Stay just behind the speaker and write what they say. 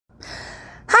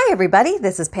Hi everybody,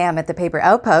 this is Pam at the Paper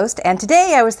Outpost, and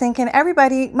today I was thinking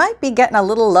everybody might be getting a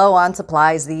little low on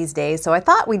supplies these days, so I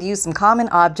thought we'd use some common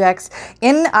objects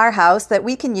in our house that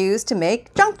we can use to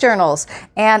make junk journals.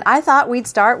 And I thought we'd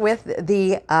start with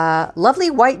the lovely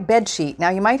white bed sheet. Now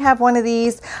you might have one of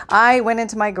these. I went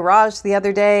into my garage the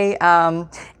other day,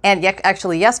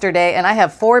 actually yesterday, and I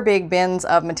have 4 big bins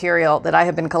of material that I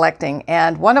have been collecting,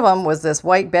 and one of them was this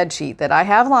white bed sheet that I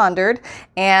have laundered,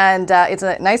 and it's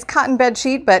a nice cotton bed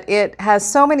sheet, but it has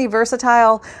so many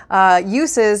versatile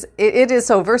uses. It is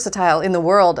so versatile in the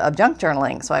world of junk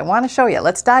journaling, so I want to show you.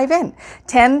 Let's dive in.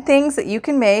 10 things that you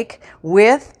can make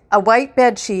with a white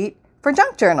bed sheet for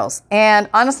junk journals. And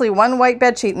honestly, one white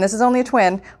bed sheet, and this is only a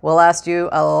twin, will last you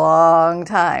a long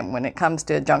time when it comes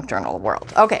to junk journal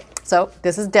world. Okay, so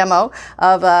this is demo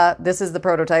of, this is the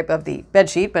prototype of the bed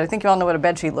sheet, but I think you all know what a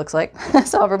bed sheet looks like,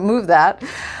 so I'll remove that.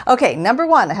 Okay, number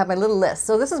 1, I have my little list.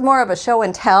 So this is more of a show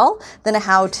and tell than a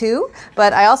how-to,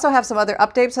 but I also have some other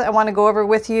updates that I want to go over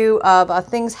with you of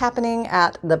things happening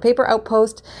at the Paper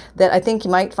Outpost that I think you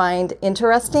might find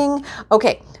interesting.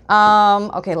 Okay,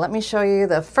 let me show you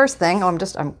the first thing.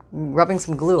 I'm rubbing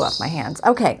some glue off my hands.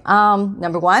 Okay,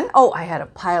 number 1. Oh, I had a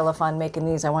pile of fun making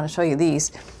these. I want to show you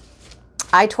these.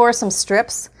 I tore some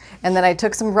strips, and then I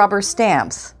took some rubber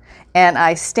stamps, and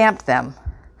I stamped them.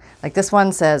 Like this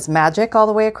one says magic all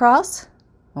the way across.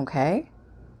 Okay.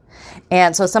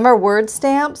 And so some are word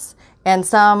stamps, and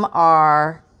some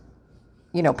are,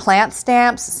 plant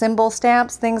stamps, symbol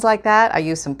stamps, things like that. I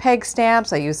use some peg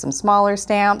stamps. I use some smaller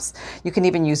stamps. You can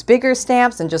even use bigger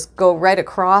stamps and just go right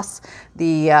across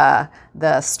the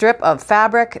strip of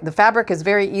fabric. The fabric is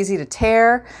very easy to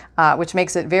tear, which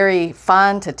makes it very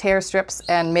fun to tear strips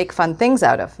and make fun things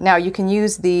out of. Now, you can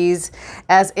use these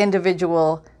as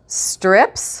individual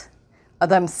strips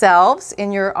themselves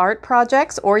in your art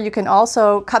projects, or you can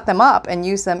also cut them up and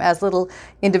use them as little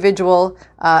individual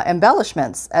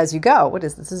embellishments as you go. What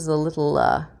is this? This is a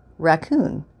little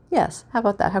raccoon. Yes, how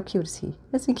about that? How cute is he?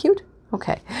 Is he cute?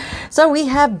 Okay. So we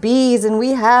have bees, and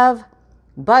we have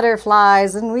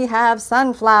butterflies, and we have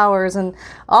sunflowers, and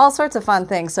all sorts of fun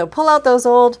things. So pull out those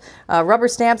old rubber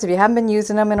stamps if you haven't been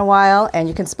using them in a while, and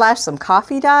you can splash some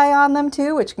coffee dye on them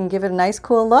too, which can give it a nice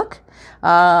cool look.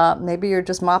 Maybe you're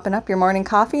just mopping up your morning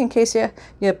coffee in case you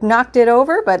knocked it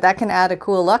over, but that can add a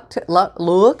cool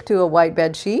look to a white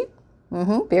bed sheet.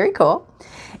 Very cool.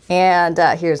 And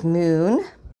here's Moon.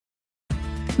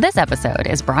 This episode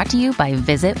is brought to you by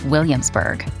Visit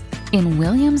Williamsburg. In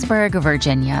Williamsburg,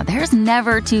 Virginia, there's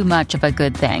never too much of a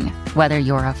good thing. Whether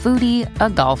you're a foodie, a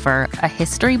golfer, a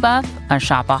history buff, a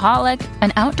shopaholic,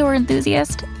 an outdoor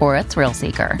enthusiast, or a thrill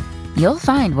seeker, you'll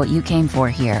find what you came for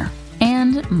here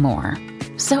and more.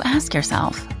 So ask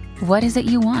yourself, what is it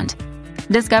you want?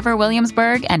 Discover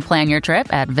Williamsburg and plan your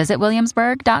trip at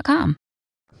visitwilliamsburg.com.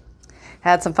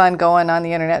 Had some fun going on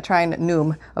the internet trying to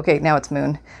Noom. Okay, now it's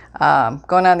Moon.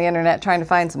 Going on the internet trying to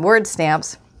find some word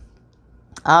stamps.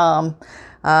 But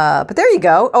there you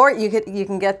go. Or you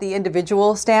can get the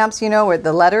individual stamps, with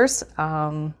the letters.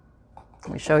 Let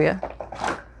me show you.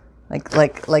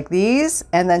 Like these,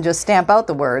 and then just stamp out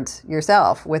the words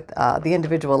yourself with the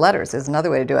individual letters is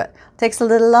another way to do it. Takes a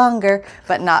little longer,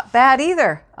 but not bad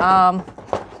either.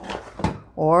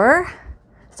 Or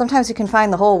sometimes you can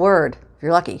find the whole word if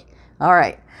you're lucky. All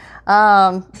right.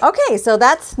 Okay, so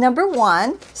that's number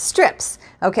 1, strips.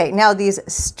 Okay, now these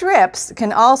strips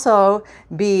can also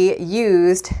be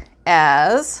used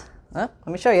as, let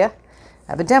me show you. I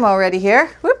have a demo ready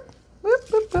here. Whoop, whoop,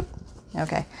 whoop, whoop.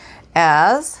 Okay,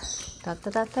 as,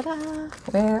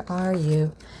 where are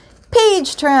you?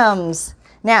 Page trims.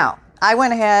 Now, I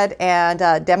went ahead and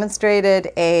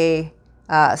demonstrated a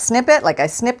snippet, like I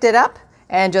snipped it up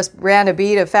and just ran a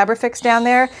bead of Fabrifix down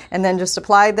there and then just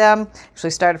applied them.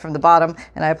 Actually started from the bottom,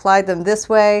 and I applied them this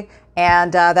way,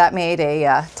 and that made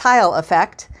a tile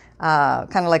effect,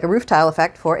 kind of like a roof tile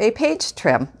effect for a page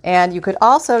trim. And you could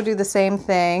also do the same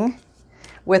thing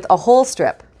with a whole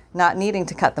strip, not needing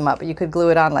to cut them up, but you could glue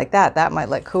it on like that. That might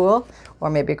look cool, or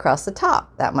maybe across the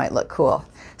top. That might look cool.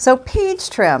 So page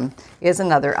trim is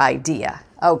another idea.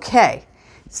 Okay,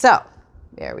 so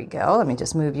there we go. Let me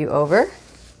just move you over.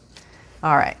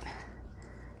 All right.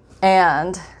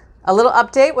 And a little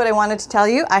update, what I wanted to tell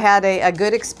you, I had a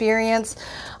good experience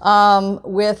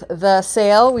with the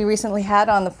sale we recently had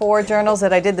on the 4 journals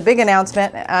that I did the big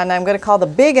announcement, and I'm going to call the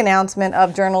big announcement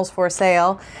of journals for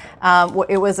sale.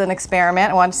 It was an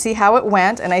experiment. I wanted to see how it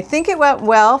went, and I think it went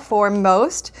well for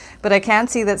most, but I can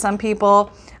see that some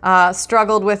people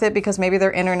struggled with it because maybe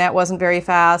their internet wasn't very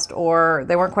fast, or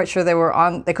they weren't quite sure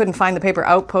they couldn't find the Paper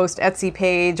Outpost Etsy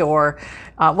page, or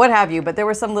what have you, but there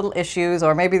were some little issues,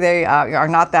 or maybe they are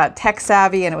not that tech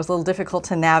savvy and it was a little difficult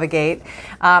to navigate.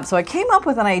 So I came up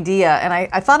with an idea, and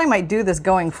I thought I might do this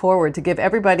going forward to give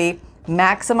everybody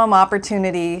maximum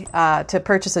opportunity to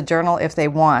purchase a journal if they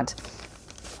want.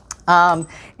 And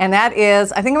that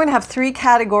is, I think I'm going to have 3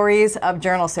 categories of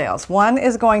journal sales. One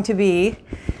is going to be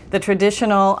the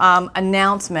traditional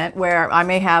announcement, where I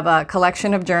may have a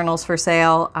collection of journals for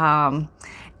sale,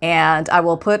 and I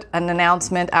will put an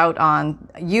announcement out on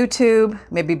YouTube,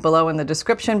 maybe below in the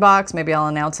description box. Maybe I'll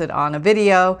announce it on a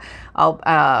video.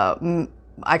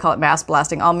 I call it mass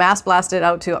blasting. I'll mass blast it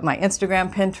out to my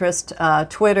Instagram, Pinterest,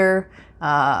 Twitter,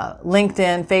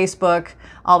 LinkedIn, Facebook,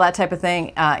 all that type of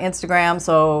thing, Instagram.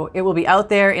 So it will be out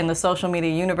there in the social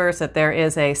media universe that there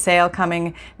is a sale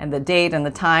coming, and the date and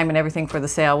the time and everything for the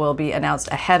sale will be announced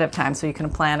ahead of time, so you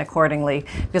can plan accordingly,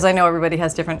 because I know everybody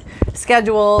has different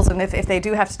schedules, and if they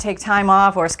do have to take time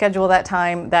off or schedule that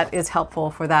time, that is helpful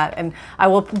for that. And I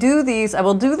will do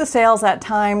the sales at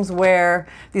times where,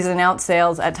 these announced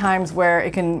sales at times where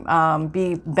it can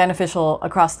be beneficial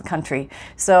across the country.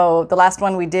 So the last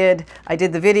one I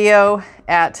did the video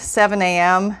at 7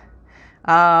 a.m.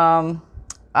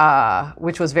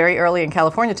 Which was very early in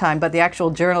California time, but the actual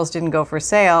journals didn't go for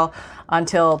sale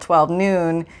until 12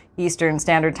 noon Eastern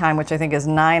Standard Time, which I think is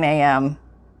 9 a.m.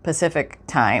 Pacific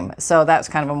time. So that's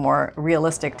kind of a more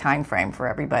realistic time frame for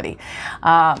everybody.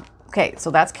 Okay, so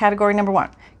that's category number 1.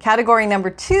 Category number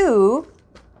 2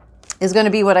 is going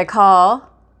to be what I call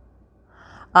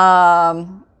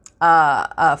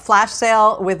a flash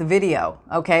sale with video.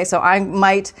 Okay, so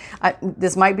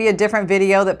this might be a different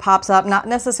video that pops up, not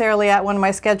necessarily at one of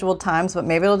my scheduled times, but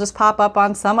maybe it'll just pop up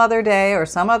on some other day or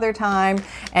some other time,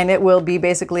 and it will be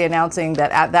basically announcing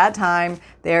that at that time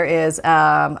there is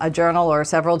a journal or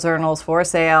several journals for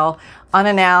sale,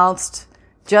 unannounced,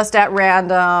 just at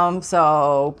random.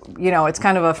 So, it's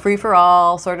kind of a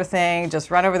free-for-all sort of thing.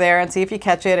 Just run over there and see if you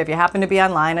catch it, if you happen to be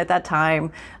online at that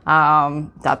time.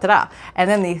 And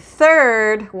then the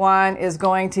third one is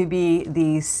going to be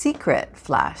the secret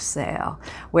flash sale,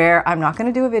 where I'm not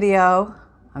going to do a video.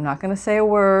 I'm not going to say a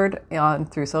word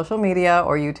through social media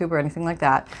or YouTube or anything like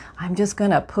that. I'm just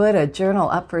going to put a journal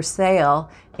up for sale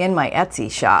in my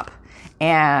Etsy shop.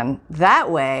 And that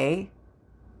way,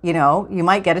 you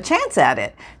might get a chance at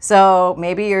it. So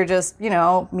maybe you're just,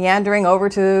 meandering over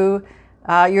to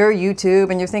your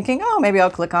YouTube and you're thinking, oh, maybe I'll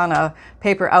click on a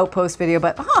Paper Outpost video,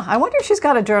 but I wonder if she's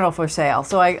got a journal for sale.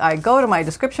 So I go to my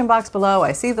description box below,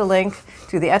 I see the link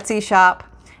to the Etsy shop,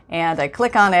 and I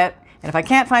click on it. And if I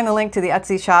can't find the link to the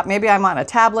Etsy shop, maybe I'm on a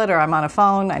tablet or I'm on a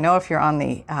phone. I know if you're on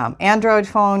the Android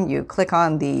phone, you click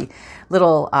on the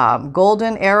little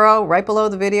golden arrow right below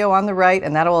the video on the right,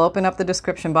 and that will open up the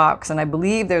description box. And I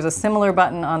believe there's a similar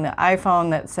button on the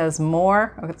iPhone that says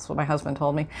more. Oh, that's what my husband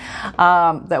told me.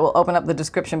 That will open up the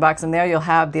description box, and there you'll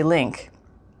have the link.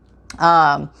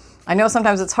 I know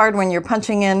sometimes it's hard when you're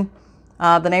punching in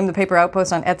the name of the Paper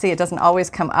Outpost on Etsy. It doesn't always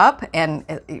come up, and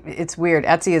it's weird.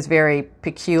 Etsy is very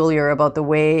peculiar about the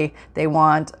way they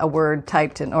want a word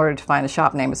typed in order to find a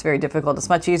shop name. It's very difficult. It's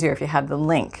much easier if you have the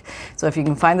link. So if you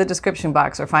can find the description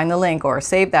box or find the link or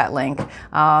save that link,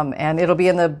 and it'll be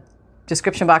in the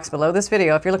description box below this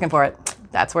video if you're looking for it,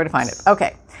 that's where to find it.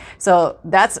 Okay, so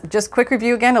that's just quick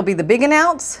review again. It'll be the big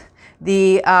announce,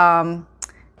 the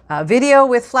video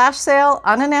with flash sale,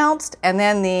 unannounced, and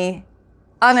then the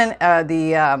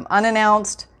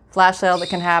unannounced flash sale that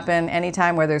can happen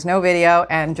anytime where there's no video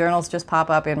and journals just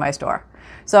pop up in my store.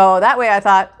 So that way I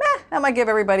thought, that might give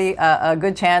everybody a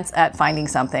good chance at finding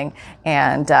something.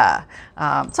 And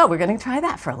so we're going to try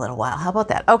that for a little while. How about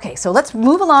that? Okay, so let's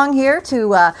move along here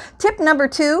to tip number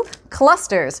 2,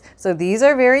 clusters. So these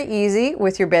are very easy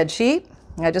with your bed sheet.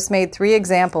 I just made 3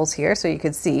 examples here so you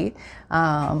could see.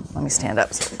 Let me stand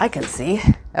up so I can see.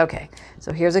 Okay,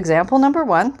 so here's example number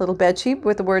 1, little bed sheet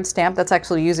with the word stamp. That's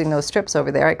actually using those strips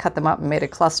over there. I cut them up and made a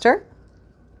cluster.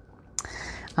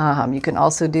 You can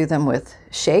also do them with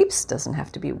shapes, doesn't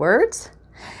have to be words.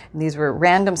 And these were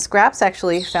random scraps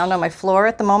actually found on my floor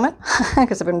at the moment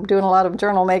because I've been doing a lot of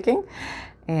journal making.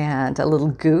 And a little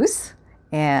goose.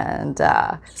 And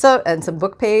and some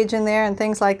book page in there and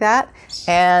things like that.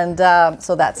 And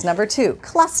so that's number 2,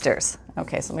 clusters.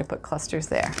 Okay, so let me put clusters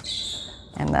there.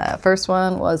 And the first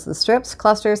one was the strips,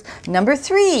 clusters. Number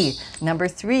 3. Number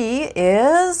 3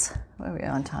 is, what are we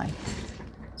on time?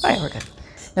 All right, we're good.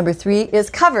 Number 3 is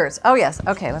covers. Oh, yes.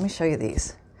 Okay, let me show you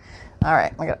these. All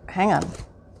right, hang on.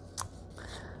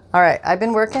 All right, I've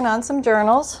been working on some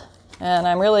journals, and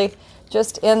I'm really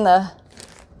just in the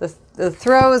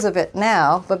throes of it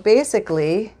now. But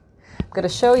basically, I'm going to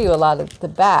show you a lot of the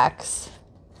backs.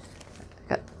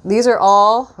 These are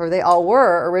all, or they all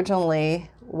were originally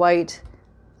white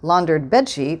laundered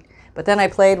bedsheet, but then I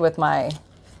played with my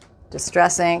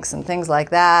distress inks and things like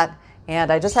that,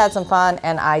 and I just had some fun,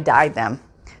 and I dyed them.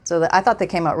 So I thought they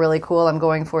came out really cool. I'm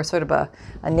going for sort of a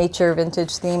nature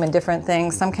vintage theme and different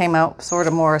things. Some came out sort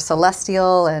of more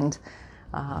celestial and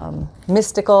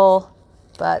mystical,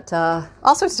 but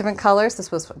all sorts of different colors.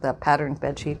 This was the patterned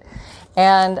bedsheet.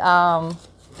 And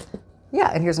yeah,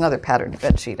 and here's another patterned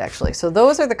bedsheet, actually. So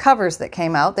those are the covers that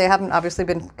came out. They haven't obviously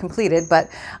been completed, but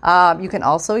you can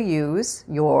also use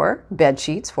your bed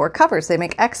sheets for covers. They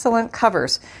make excellent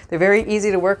covers. They're very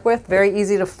easy to work with, very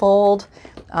easy to fold,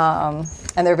 and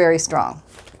they're very strong.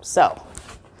 So,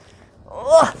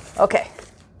 okay.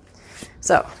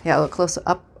 So, yeah, a little close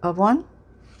up of one.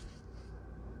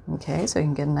 Okay, so you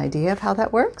can get an idea of how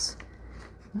that works.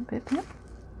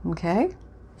 Okay.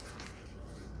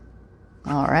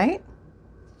 All right.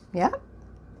 Yeah.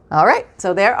 All right.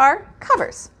 So there are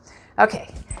covers.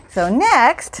 Okay. So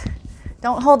next,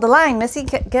 don't hold the line, Missy.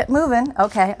 Get moving.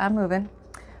 Okay, I'm moving.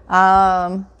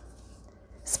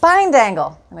 Spine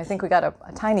dangle. And I think we got a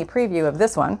tiny preview of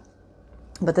this one.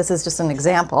 But this is just an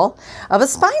example of a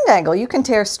spine dangle. You can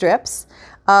tear strips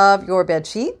of your bed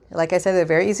sheet. Like I said, they're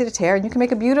very easy to tear, and you can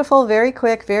make a beautiful, very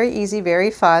quick, very easy, very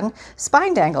fun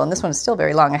spine dangle. And this one is still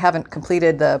very long. I haven't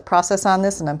completed the process on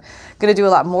this, and I'm going to do a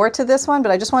lot more to this one,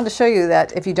 but I just wanted to show you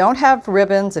that if you don't have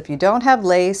ribbons, if you don't have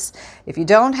lace, if you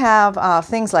don't have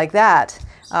things like that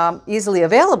easily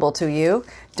available to you,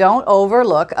 don't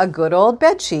overlook a good old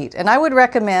bed sheet. And I would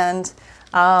recommend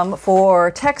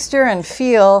for texture and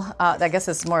feel, I guess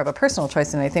it's more of a personal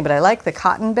choice than anything, but I like the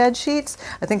cotton bed sheets.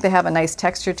 I think they have a nice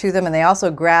texture to them, and they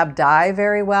also grab dye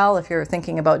very well if you're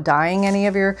thinking about dyeing any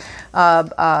of your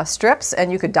strips. And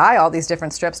you could dye all these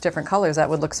different strips, different colors. That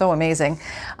would look so amazing.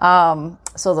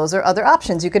 So those are other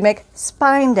options. You could make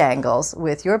spine dangles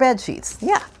with your bed sheets.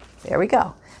 Yeah, there we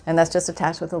go. And that's just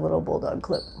attached with a little bulldog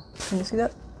clip. Can you see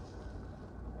that?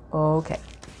 Okay.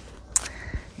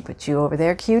 Put you over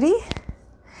there, cutie.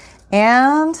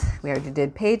 And we already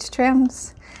did page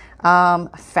trims,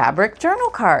 fabric journal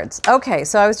cards. Okay,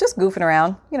 so I was just goofing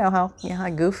around. You know how I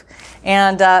goof.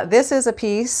 And this is a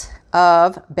piece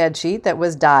of bed sheet that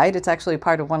was dyed. It's actually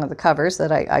part of one of the covers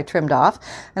that I trimmed off.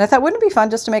 And I thought, wouldn't it be fun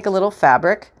just to make a little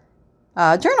fabric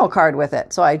journal card with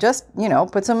it? So I just,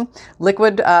 put some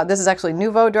liquid, this is actually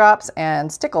Nouveau drops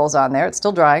and stickles on there. It's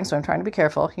still drying, so I'm trying to be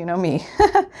careful. You know me.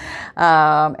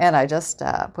 And I just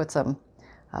put some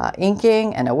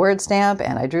inking and a word stamp,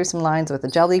 and I drew some lines with a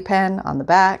jelly pen on the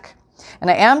back. And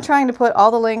I am trying to put all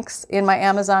the links in my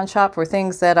Amazon shop for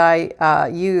things that I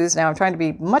use. Now I'm trying to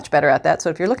be much better at that. So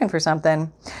if you're looking for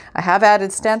something, I have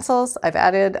added stencils. I've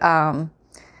added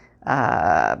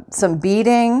some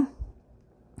beading,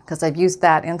 because I've used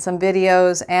that in some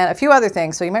videos, and a few other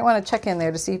things. So you might want to check in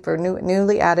there to see for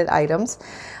newly added items.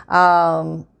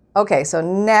 Okay, so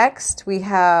next we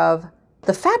have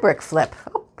the fabric flip.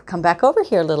 Oh, come back over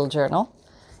here, little journal.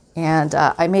 And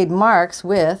I made marks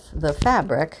with the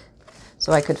fabric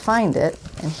so I could find it.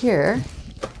 And here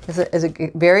is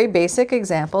a very basic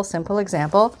example, simple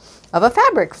example of a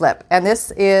fabric flip. And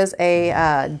this is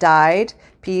a dyed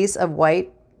piece of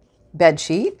white bed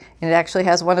sheet, and it actually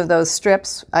has one of those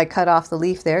strips. I cut off the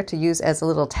leaf there to use as a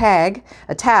little tag,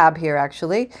 a tab here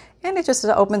actually, and it just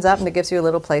opens up and it gives you a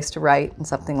little place to write and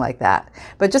something like that.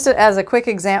 But just as a quick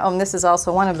example, and this is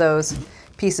also one of those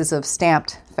pieces of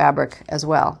stamped fabric as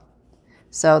well.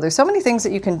 So there's so many things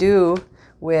that you can do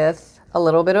with a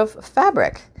little bit of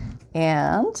fabric.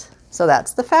 And so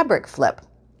that's the fabric flip.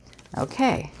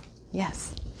 Okay,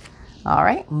 yes. All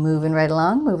right, moving right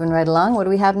along. What do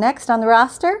we have next on the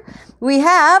roster? We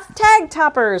have tag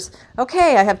toppers.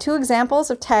 Okay, I have two examples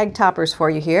of tag toppers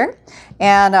for you here.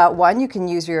 And one you can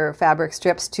use your fabric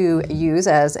strips to use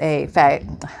as a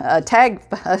tag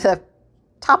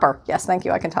topper. Yes, thank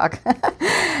you, I can talk.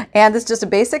 And it's just a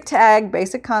basic tag,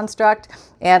 basic construct.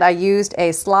 And I used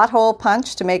a slot hole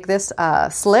punch to make this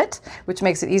slit, which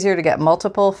makes it easier to get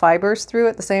multiple fibers through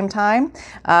at the same time.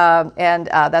 And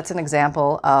that's an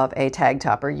example of a tag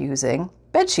topper using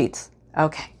bed sheets.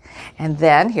 Okay. And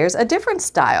then here's a different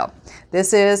style.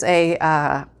 This is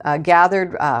a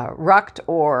gathered rucked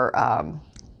or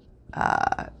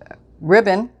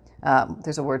ribbon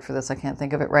There's a word for this. I can't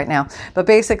think of it right now. But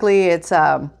basically, it's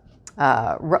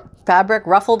fabric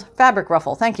ruffle.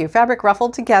 Thank you. Fabric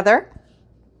ruffled together.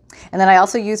 And then I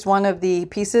also used one of the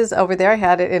pieces over there. I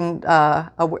had it in,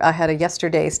 I had a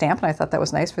yesterday stamp, and I thought that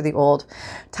was nice for the old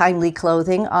timely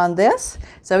clothing on this.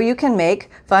 So you can make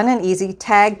fun and easy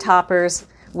tag toppers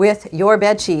with your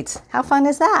bed sheets. How fun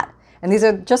is that? And these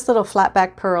are just little flat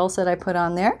back pearls that I put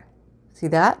on there. See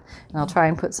that? And I'll try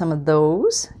and put some of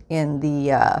those in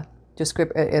the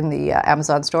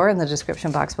Amazon store in the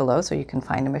description box below, so you can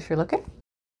find them if you're looking.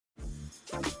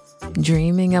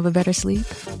 Dreaming of a better sleep?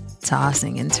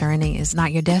 Tossing and turning is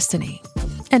not your destiny.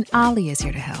 And Ollie is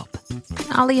here to help.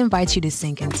 Ollie invites you to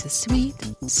sink into sweet,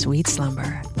 sweet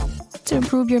slumber to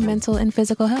improve your mental and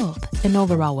physical health and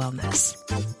overall wellness.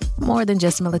 More than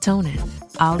just melatonin,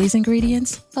 Ollie's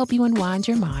ingredients help you unwind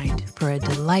your mind for a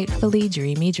delightfully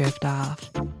dreamy drift off.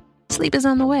 Sleep is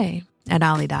on the way at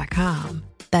Ollie.com.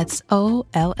 That's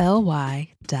OLLY.com.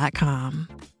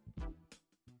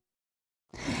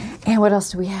 And what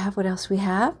else do we have?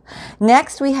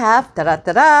 Next we have,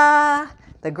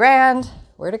 the grand,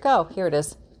 where'd it go? Here it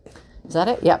is. Is that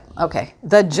it? Yep. Okay.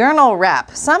 The journal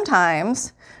wrap.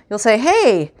 Sometimes you'll say,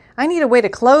 hey, I need a way to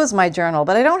close my journal,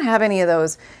 but I don't have any of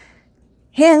those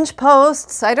hinge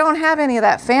posts. I don't have any of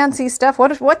that fancy stuff.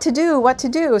 What to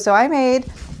do? So I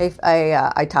made,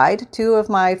 I tied two of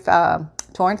my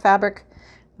torn fabric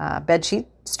bedsheet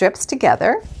strips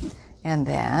together, and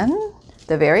then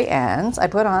the very ends, I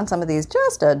put on some of these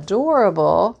just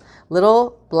adorable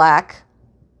little black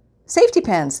safety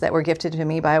pins that were gifted to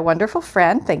me by a wonderful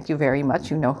friend. Thank you very much.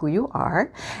 You know who you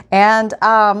are. And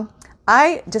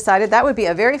I decided that would be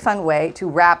a very fun way to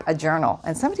wrap a journal.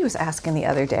 And somebody was asking the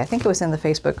other day, I think it was in the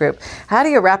Facebook group, how do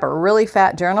you wrap a really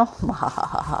fat journal?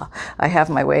 I have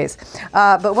my ways.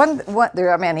 But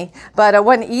there are many. But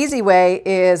one easy way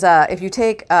is if you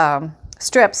take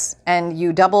strips and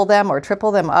you double them or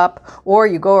triple them up, or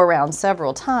you go around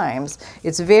several times,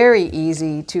 it's very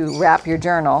easy to wrap your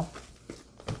journal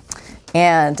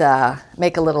and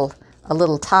make a little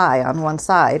tie on one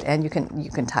side, and you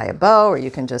can tie a bow, or you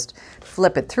can just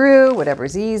flip it through,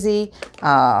 whatever's easy.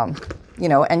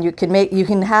 And you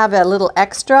can have a little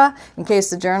extra in case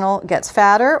the journal gets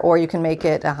fatter, or you can make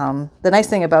it, the nice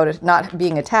thing about it not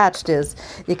being attached is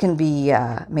it can be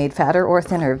made fatter or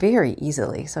thinner very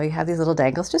easily. So you have these little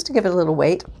dangles just to give it a little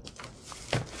weight.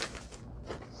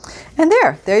 And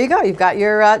there you go. You've got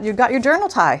your journal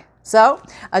tie. So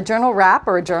a journal wrap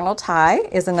or a journal tie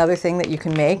is another thing that you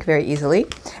can make very easily.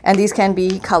 And these can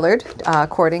be colored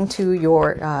according to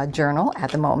your journal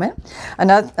at the moment.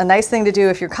 A nice thing to do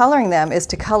if you're coloring them is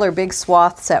to color big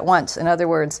swaths at once. In other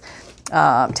words,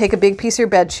 take a big piece of your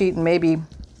bed sheet and maybe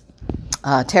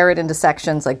tear it into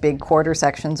sections, like big quarter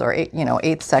sections or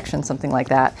eighth sections, something like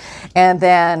that. And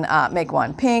then make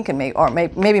one pink and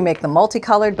maybe make them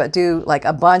multicolored, but do like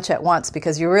a bunch at once,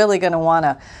 because you're really going to want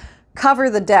to cover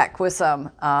the deck with some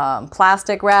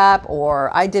plastic wrap, or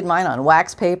I did mine on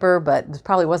wax paper, but it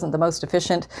probably wasn't the most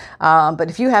efficient. But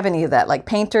if you have any of that, like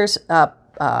painter's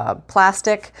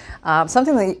plastic,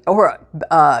 something that, or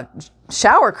a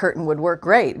shower curtain would work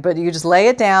great, but you just lay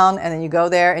it down and then you go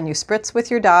there and you spritz with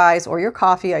your dyes or your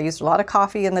coffee. I used a lot of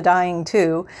coffee in the dyeing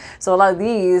too. So a lot of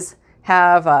these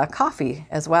have coffee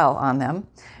as well on them.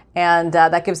 And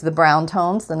that gives the brown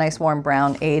tones, the nice warm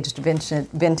brown aged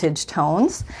vintage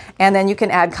tones. And then you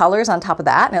can add colors on top of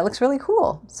that, and it looks really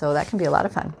cool. So that can be a lot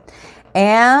of fun.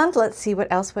 And let's see, what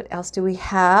else do we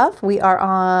have? We're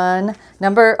already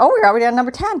on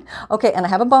number 10. Okay, and I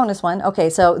have a bonus one. Okay,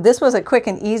 so this was a quick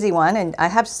and easy one, and I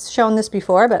have shown this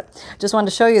before, but just wanted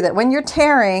to show you that when you're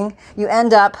tearing, you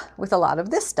end up with a lot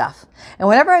of this stuff. And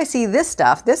whenever I see this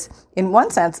stuff, this, in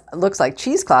one sense, looks like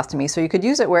cheesecloth to me, so you could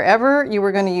use it wherever you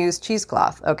were going to use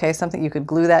cheesecloth, okay? Something you could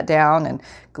glue that down and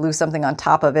glue something on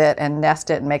top of it and nest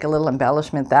it and make a little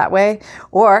embellishment that way.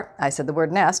 Or, I said the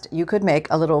word nest, you could make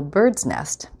a little bird's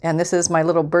nest. And this is my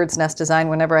little bird's nest design.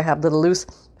 Whenever I have little loose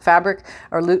fabric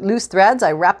or loose threads,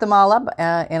 I wrap them all up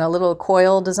in a little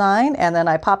coil design, and then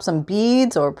I pop some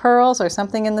beads or pearls or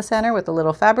something in the center with a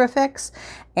little Fabrifix,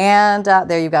 and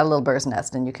there you've got a little bird's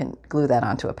nest, and you can glue that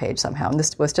onto a page somehow. And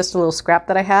this was just a little scrap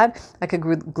that I had. I could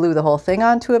glue the whole thing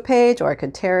onto a page, or I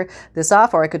could tear this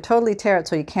off, or I could totally tear it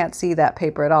so you can't see that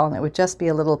paper at all, and it would just be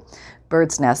a little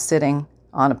bird's nest sitting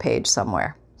on a page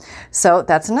somewhere. So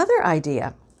that's another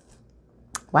idea.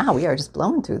 Wow, we are just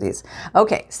blowing through these.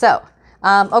 Okay, so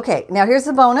okay, now here's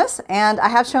the bonus, and I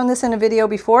have shown this in a video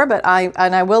before, but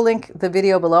I will link the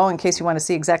video below in case you want to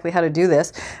see exactly how to do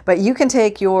this. But you can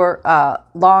take your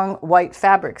long white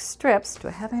fabric strips. Do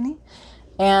I have any?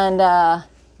 And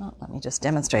let me just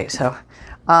demonstrate. So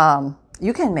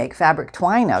you can make fabric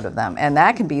twine out of them, and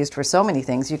that can be used for so many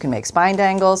things. You can make spine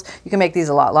dangles. You can make these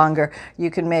a lot longer. You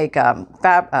can make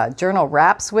journal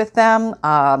wraps with them.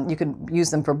 You can use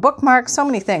them for bookmarks, so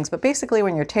many things. But basically,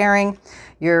 when you're tearing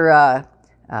your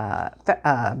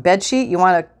bed sheet, you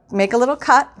want to make a little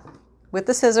cut with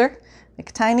the scissor, make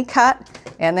a tiny cut,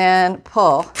 and then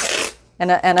pull. And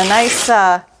a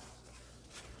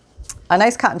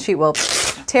nice cotton sheet will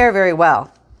tear very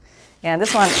well. And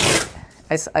this one,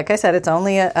 like I said, it's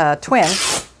only a twin,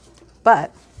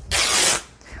 but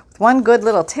with one good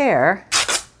little tear,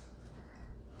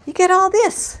 you get all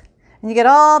this. And you get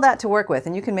all that to work with,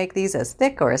 and you can make these as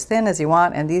thick or as thin as you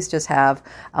want, and these just have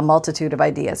a multitude of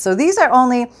ideas. So these are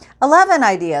only 11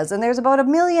 ideas, and there's about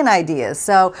 1 million ideas.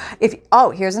 So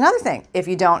here's another thing. If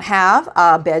you don't have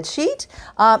a bed sheet,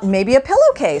 maybe a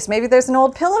pillowcase. Maybe there's an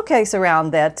old pillowcase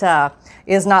around that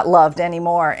is not loved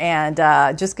anymore, and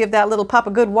just give that little pup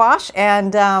a good wash,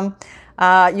 and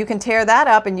you can tear that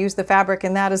up and use the fabric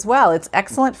in that as well. It's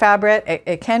excellent fabric.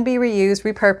 It can be reused,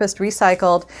 repurposed,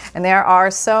 recycled, and there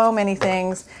are so many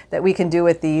things that we can do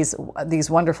with these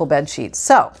wonderful bed sheets.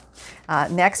 So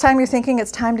next time you're thinking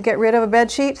it's time to get rid of a bed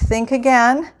sheet, think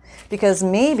again, because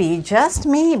maybe, just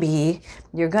maybe,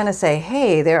 you're going to say,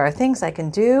 hey, there are things I can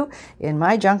do in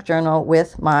my junk journal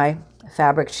with my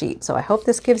fabric sheet. So I hope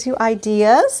this gives you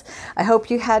ideas. I hope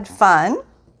you had fun.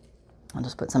 I'll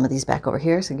just put some of these back over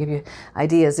here so give you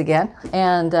ideas again.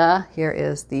 And here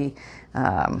is the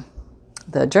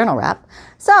journal wrap.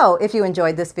 So if you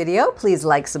enjoyed this video, please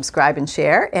like, subscribe, and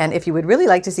share. And if you would really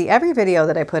like to see every video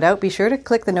that I put out, be sure to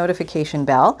click the notification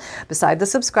bell beside the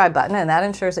subscribe button, and that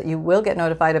ensures that you will get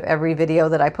notified of every video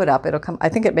that I put up. It'll come, I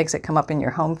think it makes it come up in your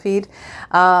home feed.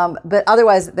 But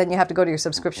otherwise, then you have to go to your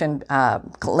subscription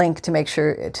link to make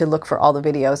sure to look for all the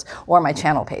videos, or my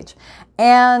channel page.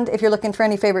 And if you're looking for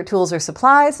any favorite tools or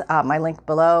supplies, my link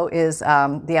below is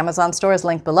the Amazon store is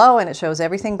linked below, and it shows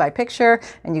everything by picture,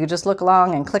 and you can just look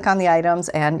along and click on the items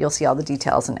and you'll see all the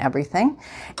details and everything.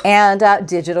 And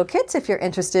digital kits, if you're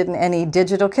interested in any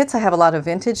digital kits, I have a lot of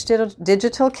vintage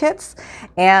digital kits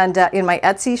and in my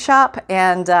Etsy shop,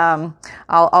 and I'll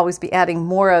always be adding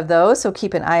more of those, so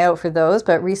keep an eye out for those.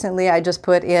 But recently I just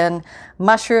put in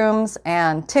mushrooms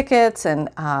and tickets and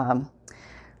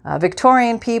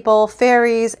Victorian people,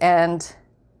 fairies, and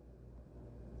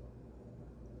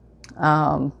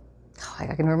I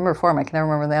can remember four of them. I can never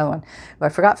remember the other one. But I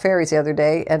forgot fairies the other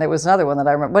day, and it was another one that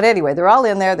I remember. But anyway, they're all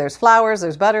in there. There's flowers,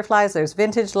 there's butterflies, there's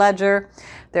vintage ledger,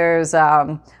 there's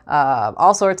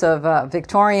all sorts of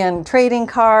Victorian trading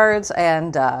cards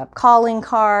and calling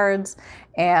cards,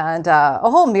 and a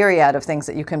whole myriad of things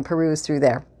that you can peruse through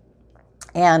there.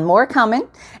 And more coming.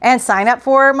 And sign up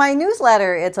for my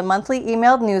newsletter. It's a monthly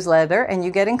emailed newsletter, and you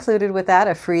get included with that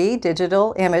a free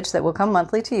digital image that will come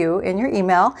monthly to you in your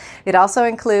email. It also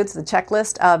includes the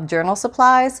checklist of journal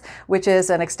supplies, which is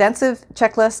an extensive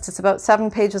checklist. It's about 7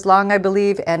 pages long, I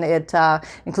believe, and it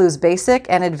includes basic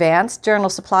and advanced journal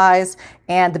supplies.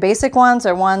 And the basic ones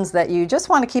are ones that you just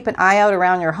want to keep an eye out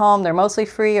around your home. They're mostly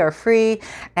free or free.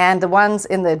 And the ones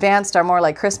in the advanced are more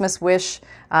like Christmas wish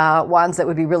ones that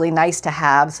would be really nice to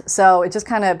have. So it's just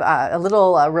kind of a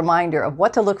little reminder of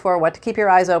what to look for, what to keep your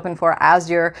eyes open for as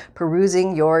you're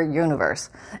perusing your universe.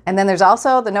 And then there's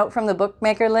also the note from the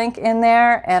bookmaker link in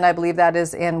there, and I believe that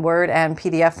is in Word and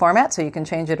PDF format, so you can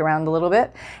change it around a little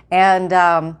bit. And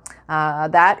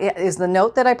that is the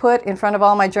note that I put in front of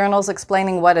all my journals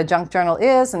explaining what a junk journal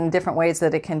is and different ways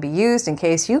that it can be used in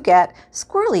case you get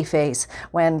squirrely face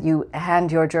when you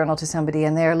hand your journal to somebody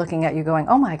and they're looking at you going,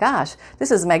 oh my gosh, this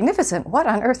is magnificent. What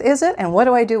on earth is it? And what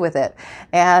do I do with it?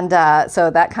 And so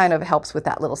that kind of helps with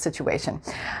that little situation.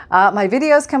 My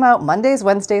videos come out Mondays,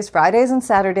 Wednesdays, Fridays, and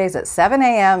Saturdays at 7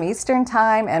 a.m. Eastern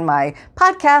Time. And my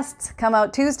podcasts come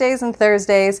out Tuesdays and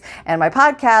Thursdays. And my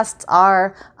podcasts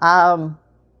are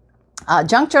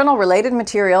junk journal related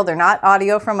material. They're not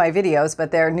audio from my videos,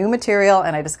 but they're new material,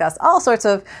 and I discuss all sorts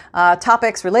of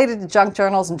topics related to junk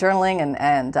journals and journaling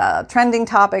and trending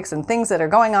topics and things that are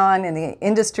going on in the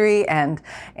industry and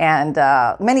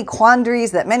many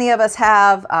quandaries that many of us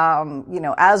have,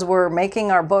 as we're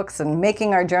making our books and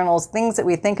making our journals, things that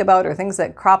we think about or things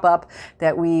that crop up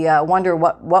that we wonder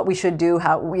what we should do,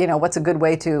 how, what's a good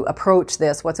way to approach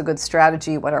this, what's a good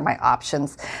strategy, what are my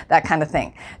options, that kind of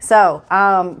thing. So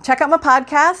check out my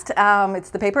podcast. It's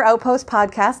the Paper Outpost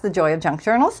podcast, The Joy of Junk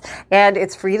Journals, and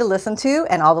it's free to listen to,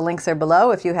 and all the links are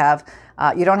below. If you have,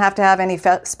 you don't have to have any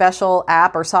special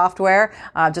app or software.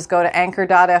 Just go to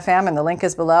anchor.fm and the link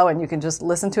is below, and you can just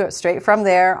listen to it straight from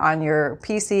there on your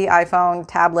PC, iPhone,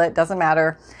 tablet, doesn't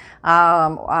matter.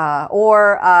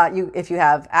 If you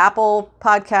have Apple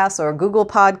Podcasts or Google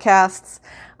Podcasts,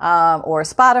 or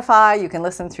Spotify. You can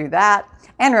listen through that.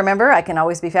 And remember, I can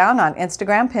always be found on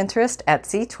Instagram, Pinterest,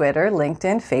 Etsy, Twitter,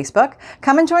 LinkedIn, Facebook.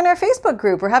 Come and join our Facebook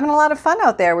group. We're having a lot of fun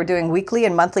out there. We're doing weekly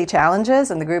and monthly challenges,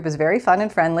 and the group is very fun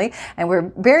and friendly. And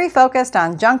we're very focused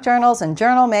on junk journals and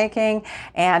journal making.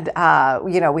 And,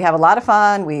 we have a lot of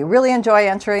fun. We really enjoy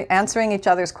answering each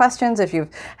other's questions. If you've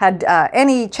had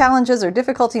any challenges or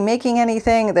difficulty making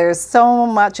anything, there's so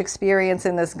much experience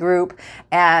in this group.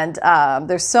 And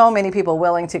there's so many people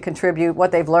willing to contribute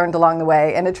what they've learned along the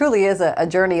way. And it truly is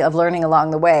a journey of learning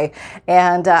along the way.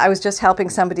 And I was just helping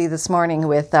somebody this morning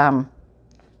with,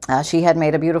 she had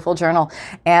made a beautiful journal,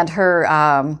 and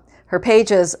her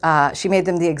pages, she made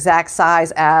them the exact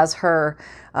size as her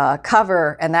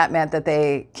cover, and that meant that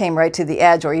they came right to the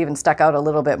edge or even stuck out a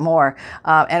little bit more,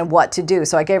 and what to do.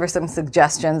 So I gave her some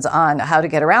suggestions on how to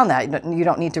get around that. You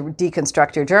don't need to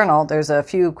deconstruct your journal. There's a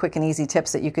few quick and easy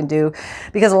tips that you can do,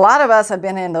 because a lot of us have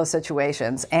been in those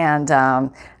situations, and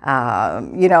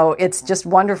it's just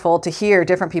wonderful to hear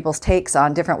different people's takes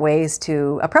on different ways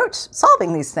to approach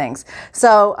solving these things.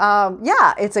 So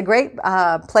it's a great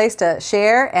place to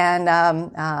share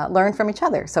and learn from each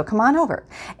other. So come on over.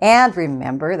 And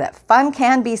remember that fun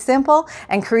can be simple,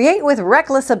 and create with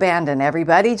reckless abandon,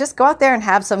 everybody. Just go out there and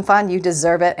have some fun. You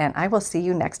deserve it. And I will see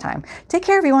you next time. Take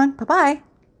care, everyone. Bye-bye.